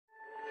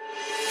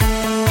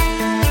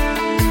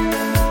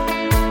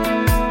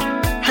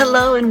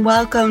Hello and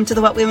welcome to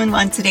the What Women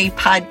Want Today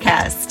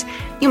podcast.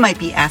 You might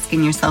be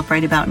asking yourself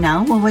right about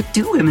now, well, what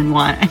do women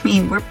want? I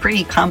mean, we're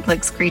pretty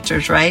complex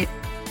creatures, right?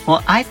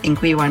 Well, I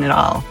think we want it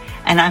all,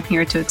 and I'm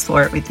here to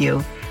explore it with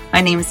you.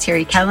 My name is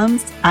Terry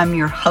Kellums. I'm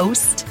your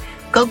host.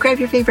 Go grab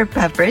your favorite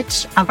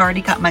beverage. I've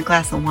already got my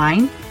glass of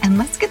wine, and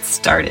let's get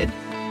started.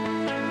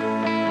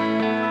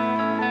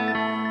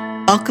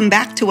 Welcome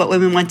back to What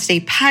Women Want Today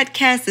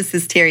podcast. This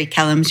is Terry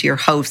Kellums, your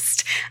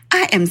host.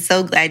 I am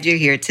so glad you're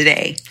here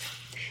today.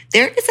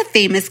 There is a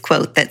famous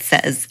quote that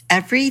says,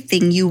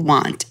 everything you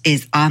want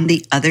is on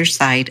the other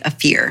side of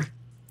fear.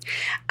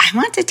 I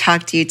want to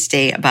talk to you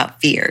today about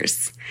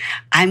fears.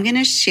 I'm going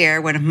to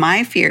share one of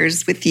my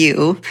fears with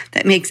you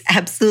that makes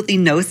absolutely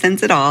no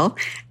sense at all.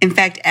 In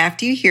fact,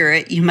 after you hear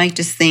it, you might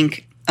just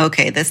think,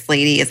 okay, this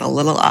lady is a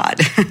little odd.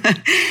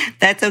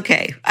 That's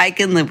okay. I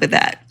can live with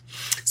that.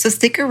 So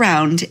stick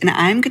around, and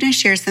I'm going to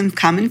share some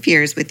common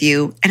fears with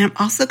you, and I'm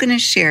also going to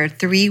share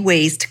 3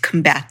 ways to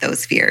combat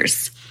those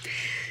fears.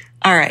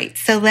 All right,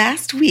 so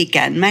last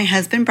weekend, my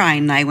husband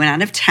Brian and I went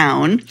out of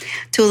town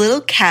to a little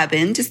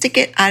cabin just to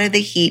get out of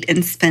the heat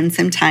and spend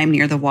some time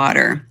near the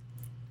water.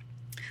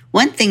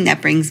 One thing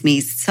that brings me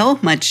so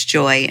much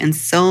joy and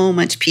so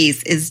much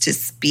peace is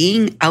just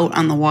being out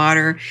on the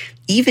water,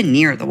 even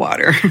near the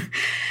water.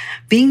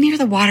 Being near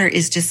the water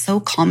is just so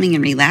calming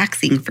and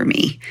relaxing for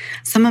me.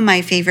 Some of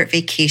my favorite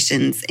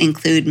vacations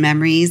include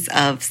memories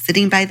of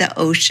sitting by the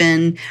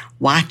ocean,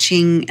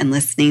 watching and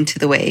listening to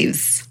the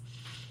waves.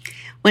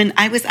 When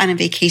I was on a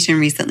vacation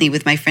recently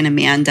with my friend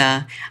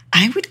Amanda,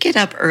 I would get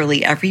up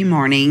early every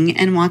morning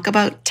and walk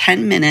about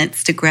 10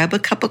 minutes to grab a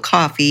cup of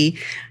coffee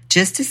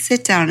just to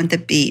sit down at the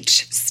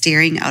beach,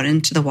 staring out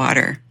into the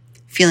water,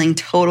 feeling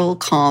total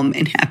calm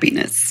and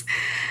happiness.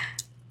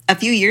 A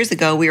few years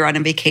ago, we were on a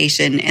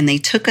vacation and they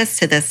took us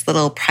to this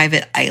little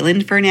private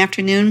island for an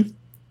afternoon.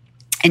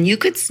 And you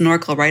could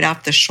snorkel right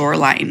off the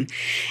shoreline.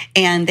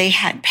 And they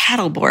had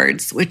paddle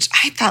boards, which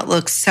I thought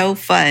looked so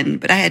fun,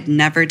 but I had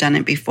never done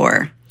it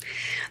before.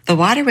 The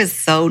water was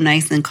so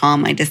nice and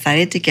calm, I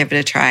decided to give it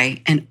a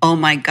try. And oh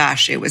my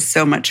gosh, it was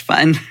so much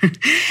fun.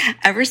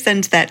 Ever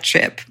since that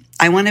trip,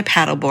 I want to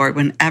paddleboard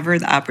whenever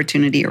the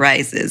opportunity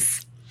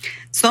arises.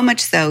 So much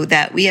so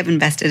that we have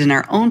invested in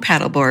our own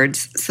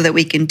paddleboards so that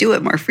we can do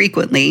it more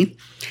frequently.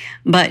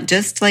 But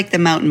just like the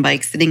mountain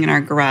bike sitting in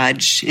our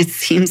garage, it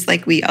seems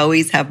like we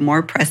always have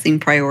more pressing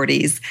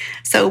priorities,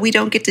 so we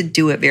don't get to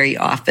do it very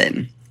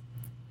often.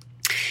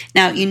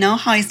 Now, you know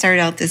how I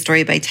started out this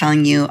story by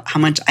telling you how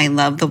much I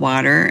love the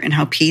water and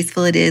how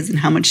peaceful it is and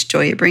how much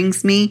joy it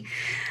brings me?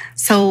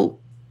 So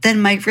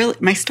then my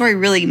story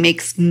really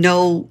makes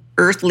no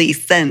earthly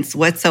sense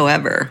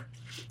whatsoever.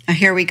 Now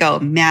here we go.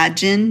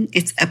 Imagine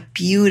it's a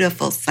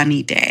beautiful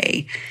sunny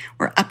day.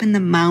 We're up in the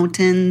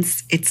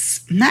mountains.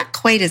 It's not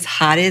quite as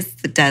hot as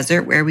the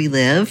desert where we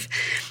live.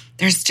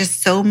 There's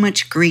just so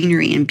much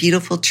greenery and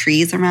beautiful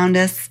trees around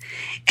us.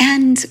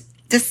 And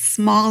this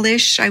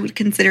smallish, I would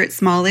consider it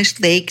smallish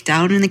lake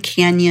down in the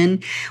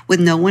canyon with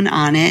no one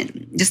on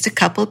it. Just a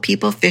couple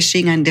people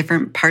fishing on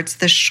different parts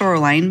of the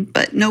shoreline,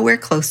 but nowhere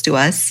close to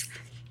us.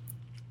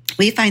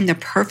 We find the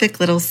perfect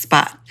little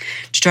spot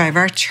to drive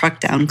our truck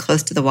down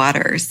close to the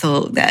water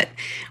so that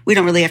we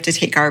don't really have to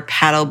take our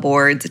paddle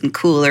boards and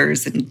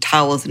coolers and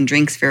towels and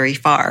drinks very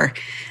far.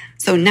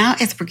 So now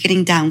as we're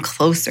getting down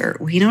closer,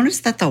 we notice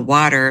that the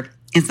water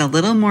is a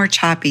little more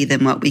choppy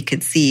than what we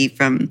could see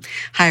from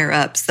higher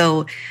up.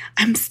 So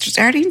I'm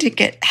starting to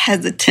get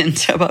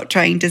hesitant about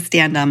trying to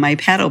stand on my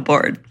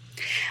paddleboard.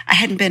 I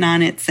hadn't been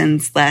on it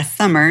since last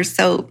summer,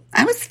 so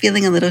I was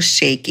feeling a little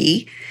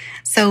shaky.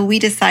 So we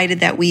decided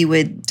that we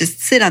would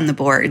just sit on the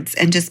boards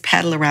and just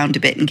paddle around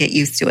a bit and get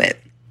used to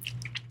it.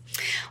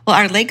 Well,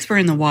 our legs were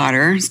in the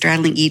water,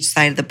 straddling each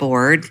side of the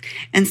board,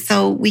 and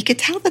so we could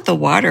tell that the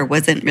water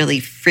wasn't really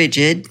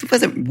frigid. It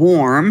wasn't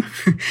warm,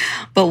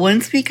 but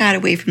once we got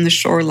away from the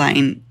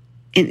shoreline,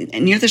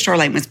 near the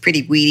shoreline was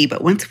pretty weedy,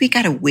 but once we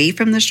got away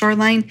from the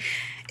shoreline,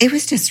 it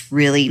was just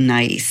really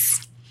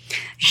nice.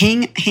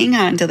 Hang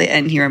on to the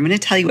end here. I'm going to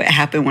tell you what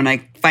happened when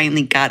I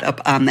finally got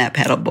up on that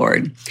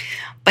paddleboard.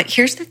 But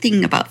here's the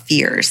thing about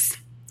fears.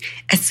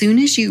 As soon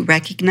as you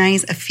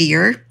recognize a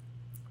fear,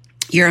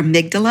 your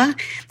amygdala,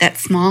 that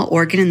small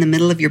organ in the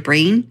middle of your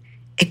brain,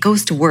 it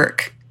goes to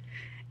work.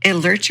 It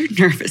alerts your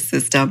nervous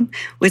system,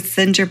 which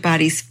sends your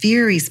body's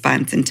fear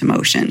response into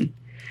motion.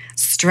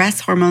 Stress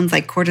hormones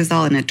like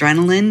cortisol and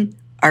adrenaline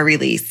are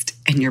released,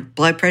 and your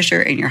blood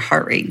pressure and your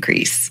heart rate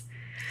increase.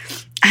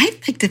 I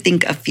like to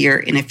think of fear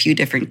in a few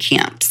different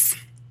camps.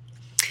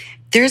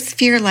 There's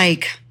fear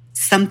like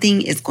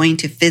something is going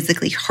to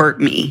physically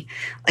hurt me,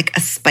 like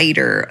a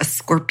spider, a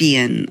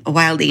scorpion, a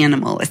wild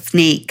animal, a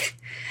snake.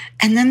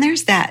 And then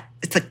there's that,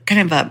 it's a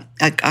kind of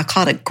I'll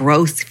call it a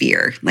gross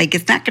fear. Like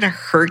it's not going to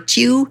hurt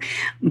you,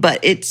 but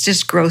it's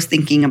just gross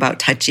thinking about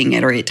touching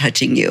it or it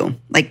touching you,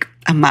 like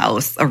a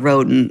mouse, a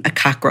rodent, a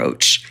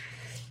cockroach.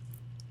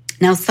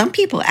 Now, some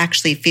people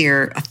actually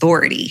fear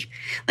authority.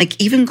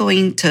 Like even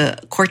going to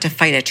court to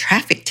fight a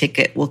traffic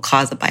ticket will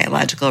cause a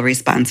biological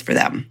response for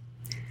them.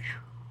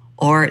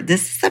 Or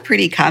this is a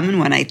pretty common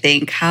one, I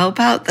think. How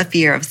about the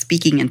fear of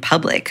speaking in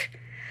public?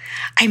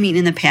 I mean,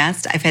 in the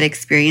past, I've had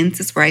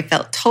experiences where I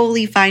felt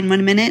totally fine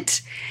 1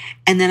 minute,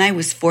 and then I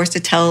was forced to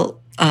tell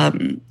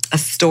a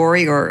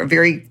story or a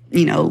very,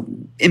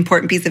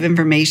 important piece of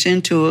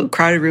information to a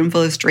crowded room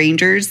full of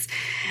strangers,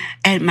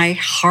 and my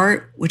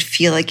heart would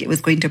feel like it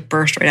was going to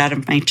burst right out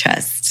of my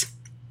chest.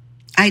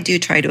 I do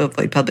try to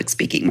avoid public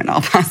speaking when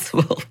all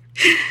possible,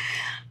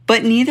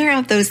 but neither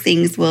of those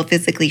things will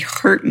physically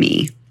hurt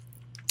me,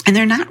 and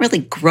they're not really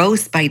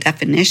gross by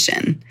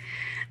definition.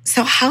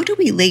 So how do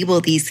we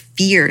label these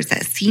fears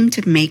that seem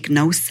to make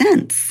no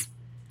sense?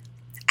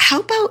 How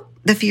about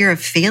the fear of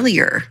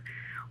failure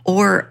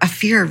or a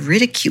fear of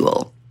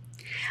ridicule?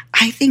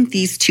 I think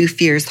these two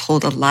fears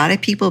hold a lot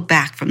of people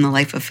back from the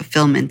life of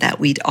fulfillment that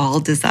we'd all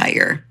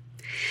desire.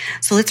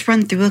 So let's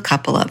run through a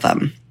couple of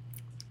them.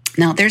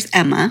 Now, there's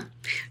Emma.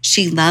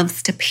 She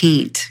loves to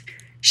paint.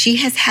 She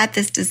has had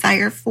this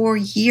desire for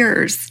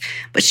years,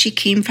 but she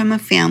came from a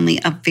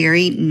family of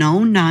very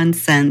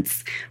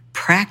no-nonsense,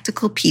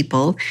 practical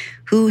people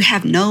who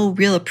have no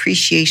real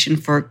appreciation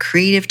for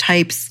creative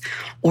types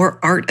or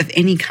art of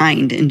any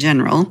kind in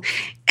general.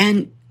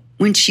 And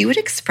when she would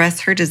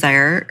express her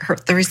desire,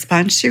 the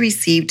response she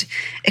received,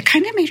 it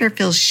kind of made her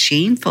feel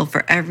shameful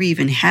for ever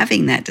even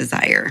having that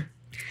desire.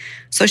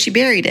 So she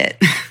buried it.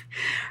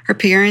 Her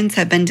parents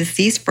have been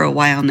deceased for a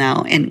while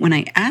now, and when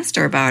I asked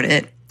her about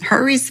it,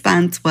 her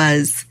response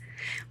was,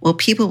 well,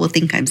 people will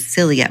think I'm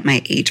silly at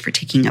my age for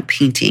taking up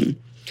painting,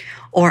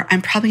 or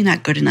I'm probably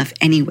not good enough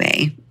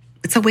anyway.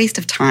 It's a waste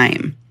of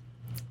time.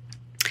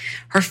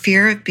 Her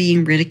fear of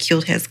being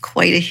ridiculed has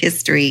quite a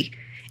history,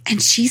 and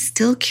she's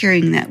still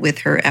carrying that with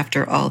her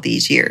after all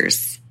these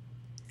years.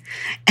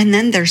 And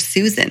then there's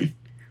Susan,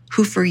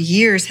 who for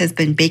years has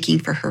been baking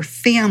for her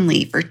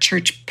family, for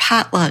church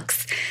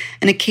potlucks,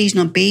 an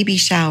occasional baby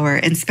shower,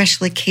 and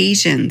special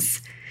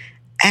occasions.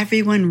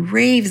 Everyone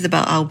raves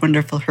about how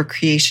wonderful her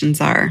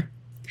creations are.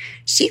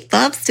 She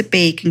loves to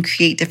bake and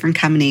create different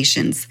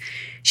combinations.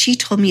 She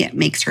told me it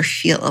makes her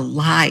feel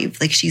alive,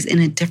 like she's in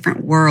a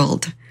different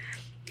world.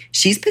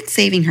 She's been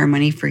saving her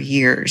money for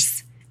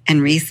years.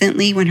 And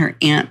recently, when her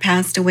aunt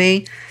passed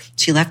away,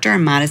 she left her a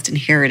modest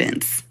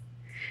inheritance.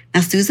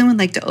 Now, Susan would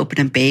like to open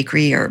a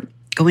bakery or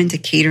go into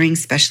catering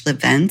special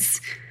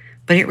events,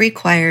 but it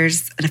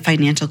requires a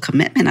financial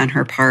commitment on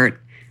her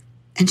part,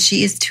 and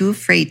she is too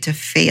afraid to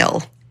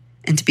fail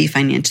and to be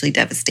financially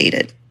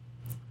devastated.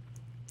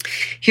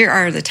 Here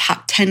are the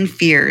top 10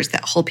 fears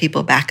that hold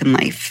people back in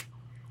life.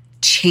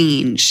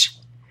 Change.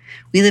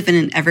 We live in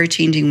an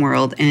ever-changing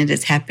world, and it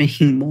is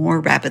happening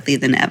more rapidly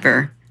than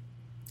ever.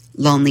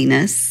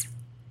 Loneliness,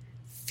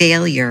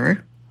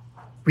 failure,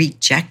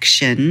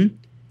 rejection,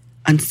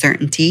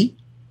 uncertainty,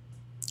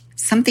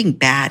 something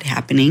bad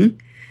happening,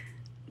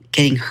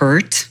 getting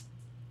hurt,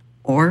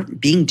 or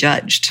being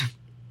judged.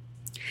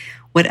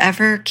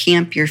 Whatever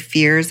camp your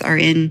fears are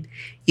in,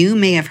 you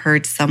may have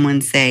heard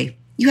someone say,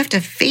 you have to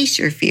face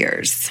your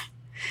fears.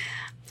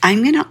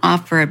 I'm going to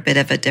offer a bit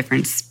of a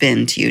different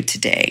spin to you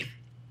today.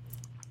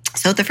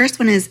 So the first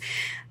one is,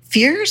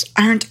 fears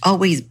aren't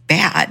always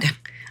bad.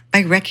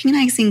 By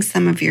recognizing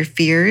some of your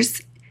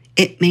fears,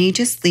 it may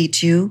just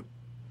lead you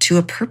to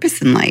a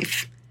purpose in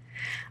life.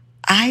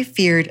 I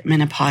feared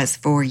menopause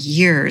for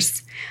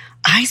years.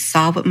 I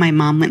saw what my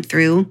mom went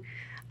through.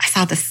 I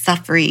saw the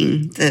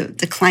suffering, the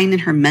decline in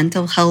her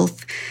mental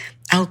health,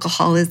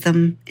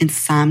 alcoholism,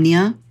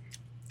 insomnia,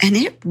 and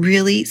it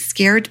really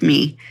scared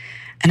me.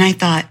 And I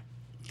thought,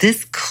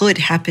 this could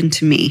happen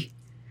to me.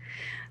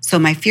 So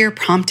my fear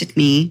prompted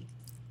me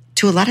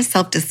to a lot of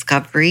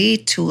self-discovery,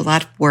 to a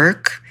lot of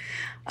work.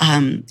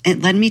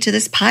 It led me to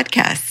this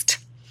podcast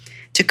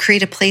to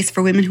create a place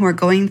for women who are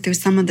going through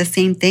some of the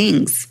same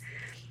things,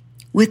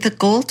 with a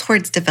goal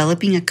towards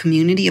developing a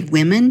community of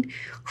women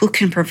who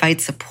can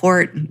provide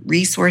support,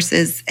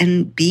 resources,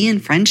 and be in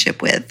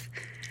friendship with.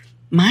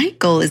 My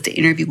goal is to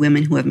interview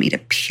women who have made a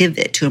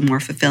pivot to a more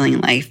fulfilling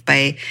life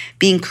by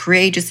being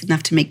courageous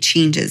enough to make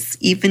changes,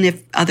 even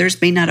if others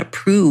may not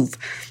approve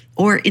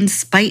or in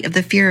spite of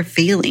the fear of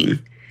failing.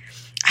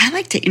 I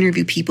like to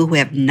interview people who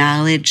have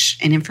knowledge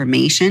and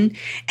information,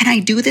 and I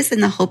do this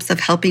in the hopes of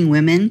helping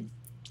women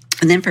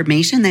with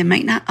information they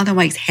might not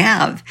otherwise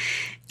have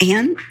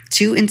and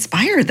to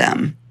inspire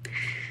them.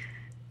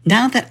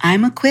 Now that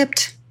I'm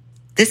equipped,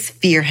 this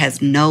fear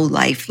has no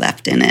life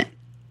left in it.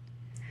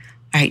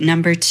 All right,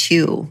 number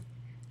 2,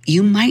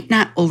 you might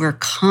not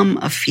overcome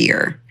a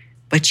fear,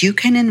 but you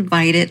can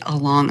invite it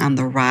along on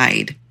the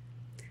ride.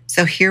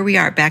 So here we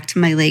are, back to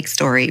my lake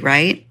story,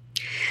 right?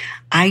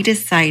 I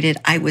decided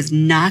I was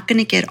not going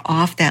to get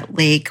off that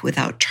lake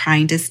without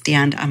trying to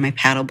stand on my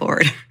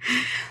paddleboard.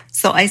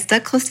 So I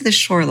stuck close to the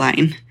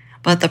shoreline,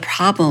 but the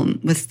problem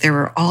was there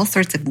were all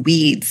sorts of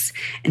weeds,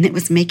 and it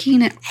was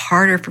making it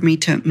harder for me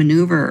to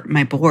maneuver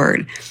my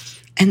board.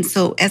 And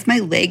so as my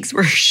legs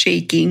were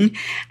shaking,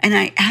 and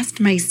I asked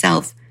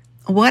myself,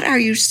 what are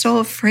you so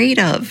afraid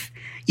of?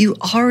 You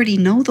already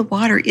know the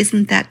water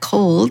isn't that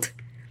cold.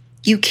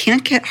 You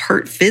can't get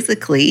hurt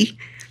physically.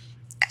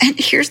 And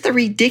here's the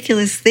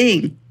ridiculous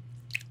thing.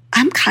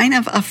 I'm kind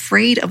of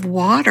afraid of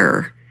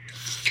water,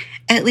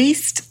 at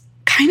least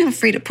kind of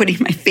afraid of putting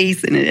my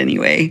face in it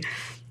anyway.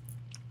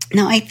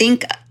 Now, I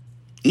think,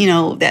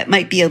 that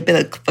might be a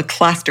bit of a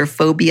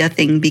claustrophobia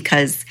thing,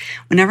 because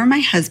whenever my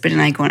husband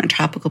and I go on a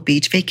tropical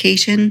beach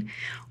vacation,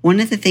 one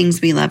of the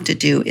things we love to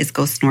do is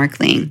go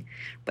snorkeling.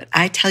 But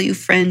I tell you,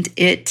 friend,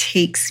 it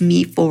takes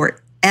me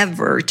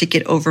forever to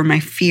get over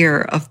my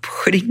fear of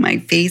putting my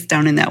face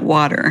down in that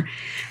water.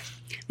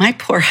 My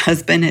poor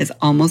husband has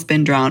almost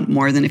been drowned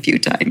more than a few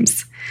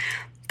times.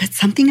 But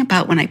something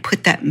about when I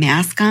put that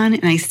mask on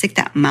and I stick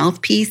that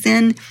mouthpiece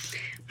in,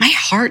 my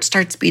heart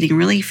starts beating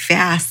really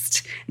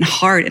fast and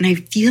hard, and I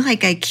feel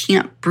like I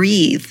can't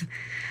breathe.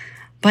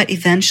 But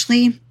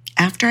eventually,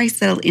 after I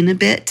settle in a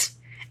bit,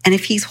 and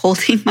if he's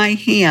holding my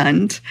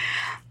hand,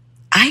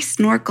 I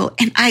snorkel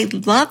and I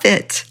love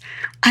it.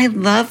 I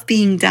love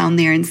being down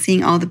there and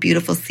seeing all the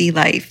beautiful sea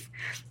life.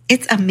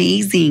 It's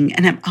amazing.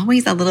 And I'm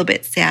always a little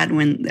bit sad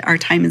when our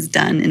time is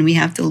done and we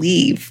have to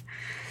leave.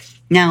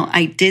 Now,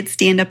 I did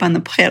stand up on the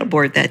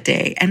paddleboard that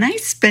day, and I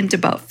spent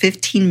about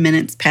 15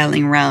 minutes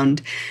paddling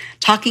around,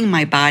 talking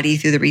my body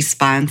through the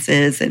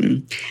responses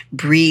and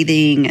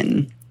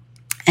breathing,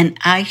 and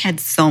I had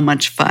so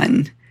much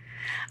fun.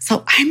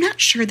 So I'm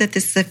not sure that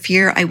this is a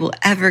fear I will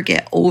ever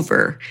get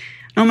over,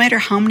 no matter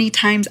how many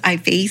times I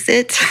face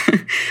it.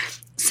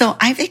 So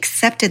I've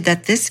accepted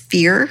that this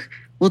fear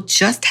will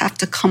just have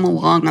to come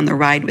along on the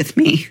ride with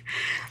me,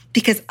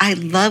 because I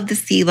love the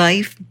sea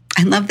life,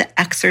 I love the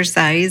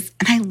exercise,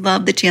 and I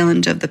love the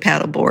challenge of the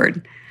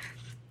paddleboard.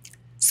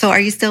 So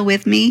are you still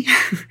with me?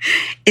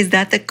 Is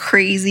that the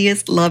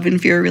craziest love and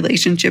fear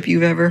relationship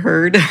you've ever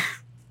heard?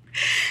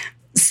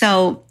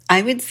 So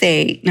I would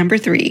say, number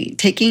 3,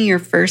 taking your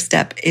first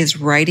step is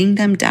writing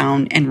them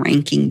down and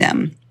ranking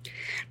them.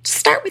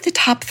 Start with the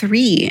top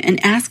 3 and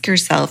ask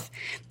yourself,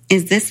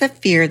 is this a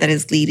fear that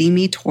is leading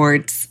me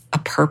towards a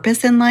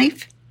purpose in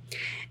life?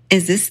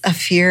 Is this a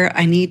fear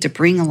I need to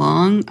bring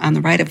along on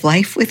the ride of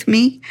life with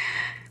me?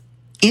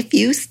 If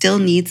you still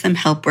need some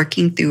help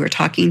working through or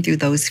talking through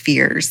those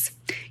fears,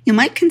 you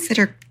might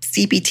consider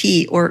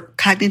CBT or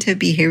cognitive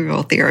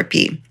behavioral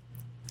therapy.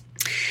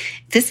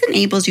 This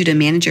enables you to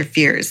manage your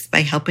fears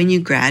by helping you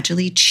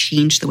gradually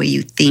change the way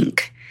you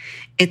think.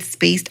 It's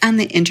based on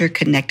the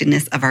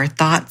interconnectedness of our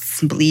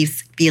thoughts,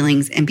 beliefs,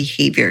 feelings, and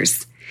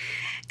behaviors.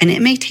 And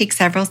it may take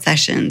several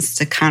sessions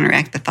to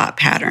counteract the thought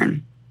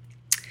pattern.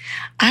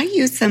 I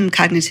use some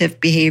cognitive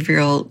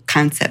behavioral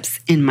concepts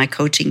in my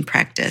coaching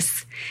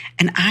practice,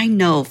 and I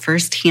know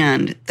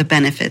firsthand the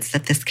benefits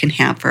that this can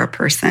have for a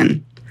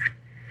person.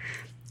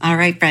 All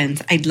right,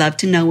 friends, I'd love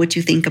to know what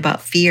you think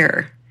about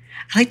fear.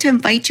 I'd like to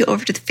invite you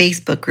over to the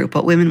Facebook group,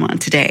 What Women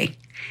Want Today,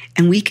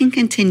 and we can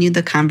continue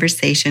the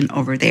conversation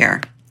over there.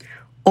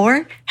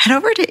 Or head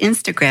over to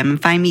Instagram and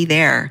find me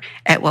there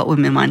at What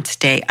Women Want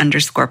Today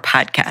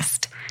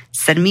 _podcast.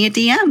 Send me a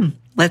DM.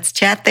 Let's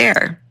chat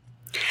there.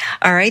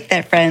 All right,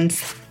 then, friends.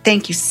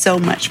 Thank you so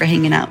much for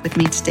hanging out with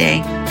me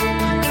today.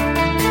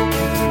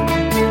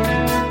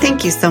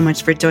 Thank you so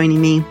much for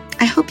joining me.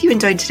 I hope you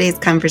enjoyed today's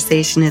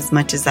conversation as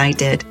much as I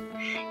did.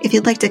 If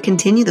you'd like to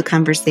continue the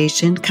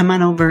conversation, come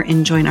on over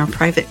and join our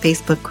private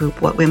Facebook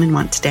group, What Women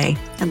Want Today.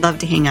 I'd love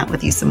to hang out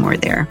with you some more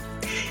there.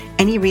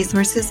 Any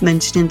resources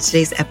mentioned in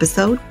today's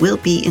episode will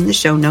be in the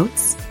show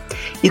notes.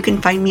 You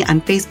can find me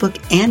on Facebook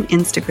and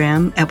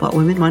Instagram at What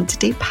Women Want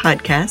Today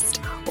Podcast,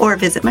 or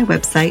visit my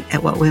website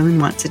at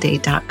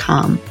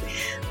whatwomenwanttoday.com.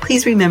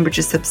 Please remember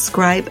to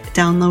subscribe,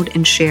 download,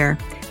 and share.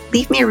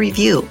 Leave me a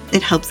review.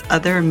 It helps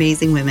other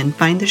amazing women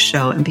find the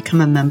show and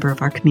become a member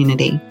of our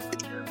community.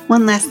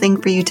 One last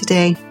thing for you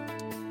today.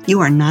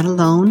 You are not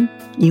alone.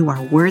 You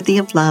are worthy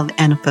of love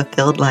and a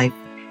fulfilled life.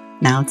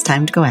 Now it's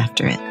time to go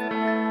after it.